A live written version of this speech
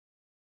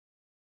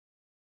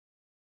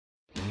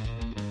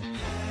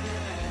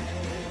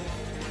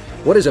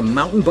What is a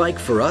mountain bike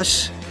for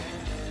us?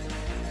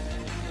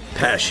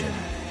 Passion.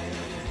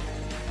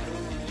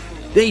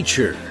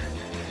 Nature.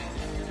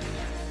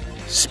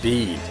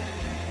 Speed.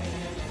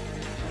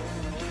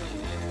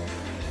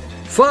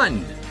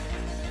 Fun.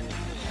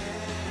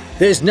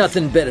 There's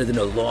nothing better than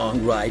a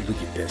long ride with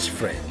your best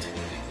friend.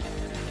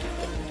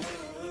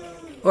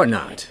 Or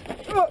not.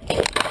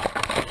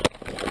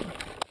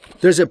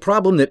 There's a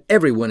problem that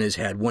everyone has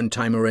had one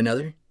time or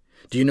another.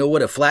 Do you know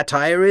what a flat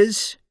tire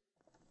is?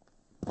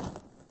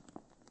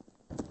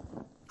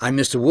 I'm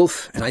Mr.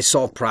 Wolf, and I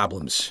solve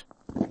problems.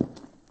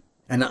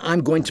 And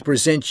I'm going to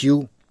present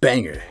you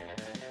Banger.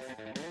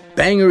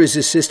 Banger is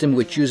a system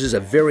which uses a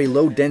very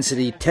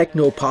low-density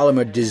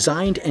technopolymer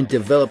designed and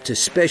developed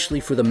especially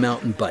for the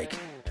mountain bike,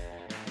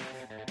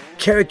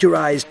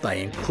 characterized by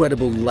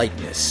incredible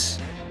lightness.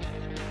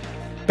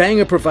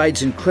 Banger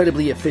provides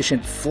incredibly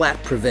efficient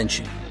flat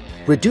prevention,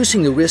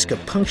 reducing the risk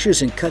of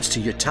punctures and cuts to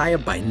your tire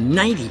by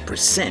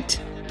 90%.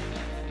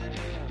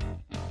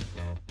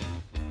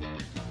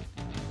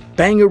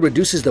 Banger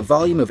reduces the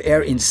volume of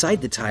air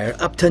inside the tire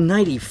up to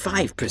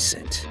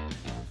 95%,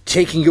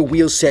 taking your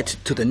wheel set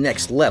to the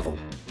next level.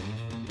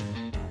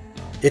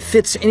 It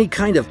fits any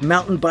kind of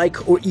mountain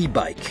bike or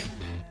e-bike.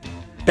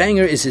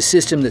 Banger is a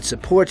system that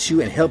supports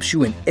you and helps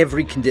you in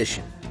every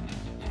condition.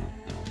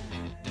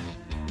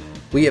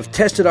 We have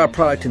tested our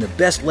product in the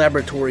best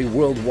laboratory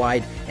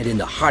worldwide and in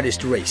the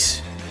hardest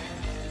race.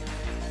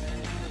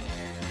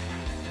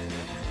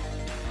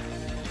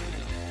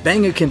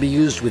 Banger can be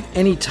used with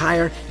any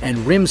tire and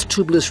rims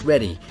tubeless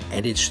ready,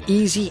 and it's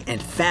easy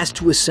and fast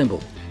to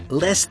assemble,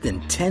 less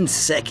than 10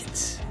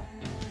 seconds.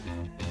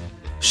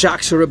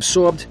 Shocks are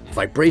absorbed,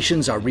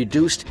 vibrations are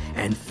reduced,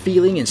 and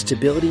feeling and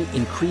stability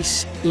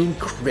increase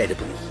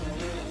incredibly.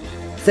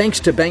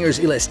 Thanks to Banger's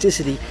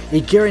elasticity,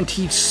 it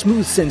guarantees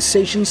smooth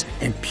sensations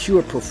and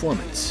pure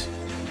performance.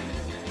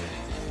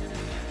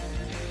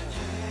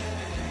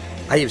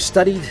 I have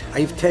studied,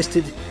 I have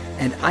tested,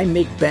 and I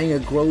make Banger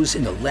grows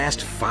in the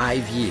last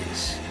 5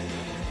 years.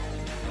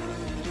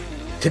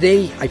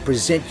 Today, I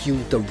present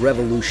you the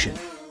revolution.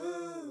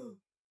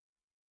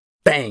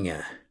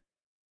 Banger.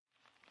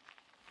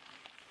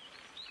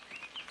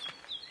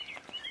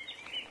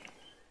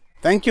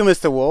 Thank you,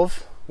 Mr.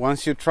 Wolf.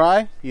 Once you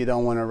try, you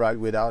don't want to ride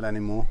without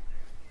anymore.